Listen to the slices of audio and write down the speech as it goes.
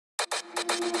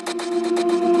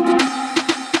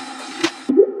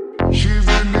She's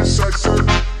indecisive,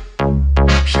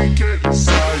 she can't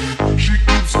decide. She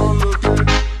keeps on looking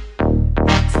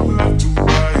from left to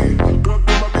right. Girl,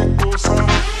 come a bit closer,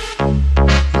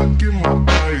 look in my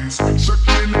eyes.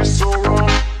 Searching is so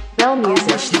wrong. Bell Music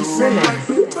Remix.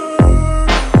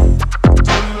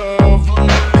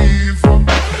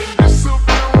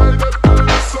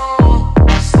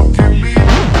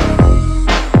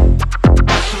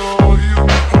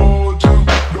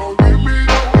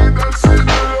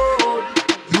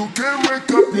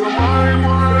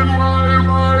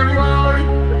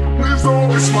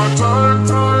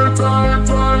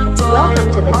 Welcome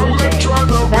to the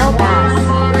DJ, Bell Bass.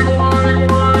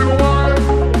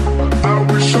 I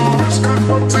wish always could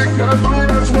but take that through,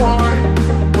 that's why.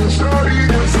 But shawty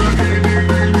is a eeny,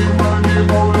 meeny, miny,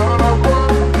 mo, lover.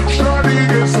 Shawty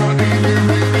is a eeny,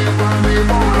 meeny, miny,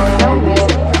 mo, lover.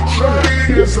 Shawty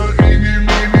is a eeny,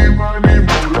 meeny, miny,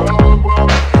 mo, lover.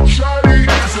 Shawty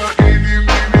is a eeny,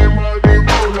 meeny, miny,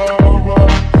 mo, lover.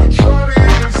 Shawty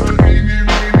is a eeny,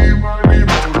 meeny, miny,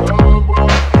 mo, lover.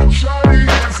 Shawty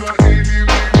is a eeny,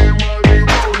 meeny, miny,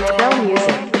 mo, lover.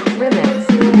 Bell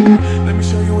Music Remix. Let me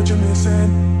show you what you're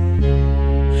missing.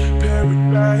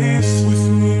 Paradise with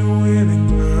me, a winning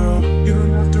girl. You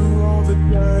don't have to roll the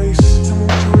dice. Tell me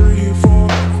what you were here for.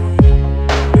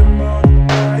 In my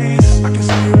eyes, I can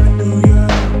see right through ya.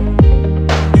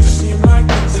 You seem like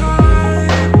the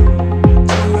time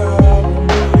to love and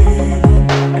believe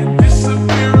and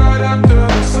disappear right after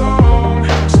the song.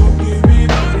 So give me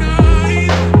the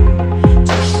night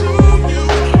to show you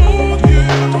and hold you.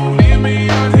 Don't leave me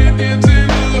out here dancing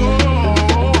alone.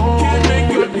 Can't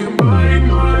make up your mind,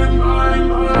 mind, mind,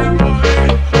 mind,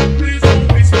 mind. Please don't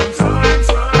waste my time,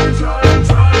 time, time,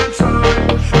 time, time.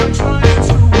 I'm trying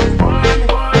to rewind,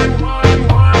 wind, wind,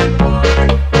 wind,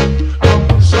 wind. I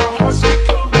wish our hearts could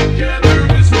come together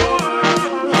as one.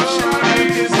 Shawty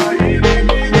is a eeny,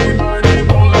 meeny, miny,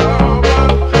 mo, lover.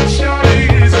 Shawty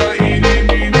is a eeny,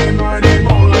 meeny, miny,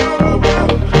 mo, lover.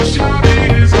 Shawty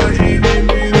is a eeny,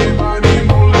 meeny, miny,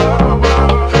 mo, lover.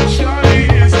 Shawty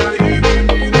is a eeny,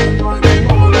 meeny, miny,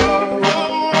 mo, lover.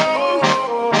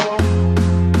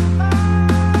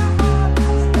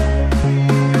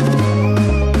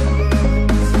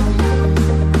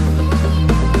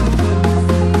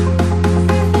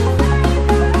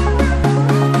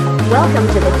 Welcome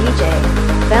to the DJ,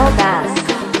 Bell Bass.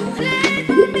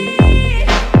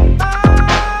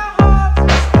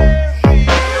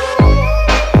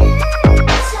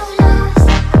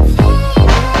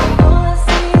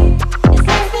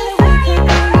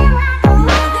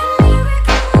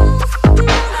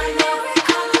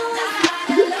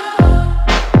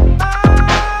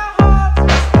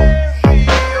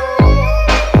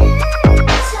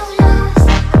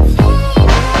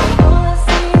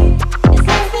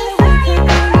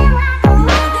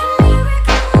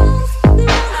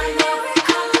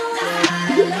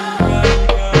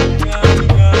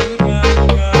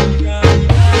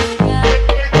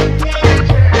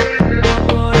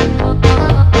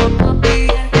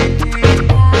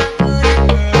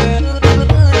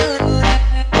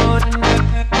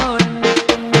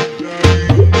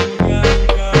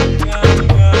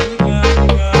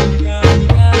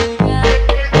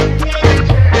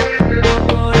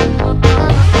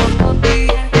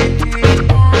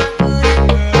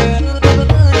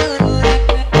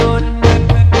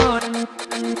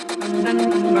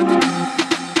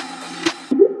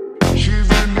 She's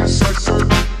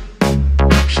indecisive,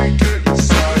 she can't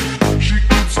decide. She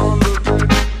keeps on looking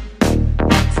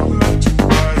from left to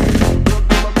right. Girl,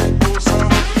 come a bit closer,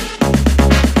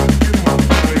 look in my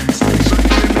eyes.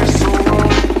 Searching is so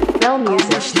wrong. Bell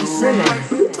Music Remix.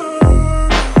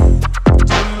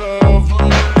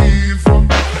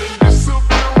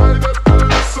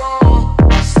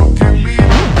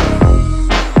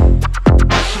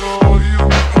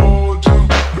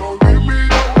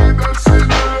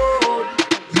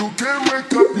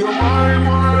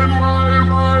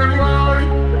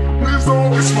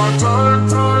 My time,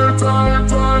 time.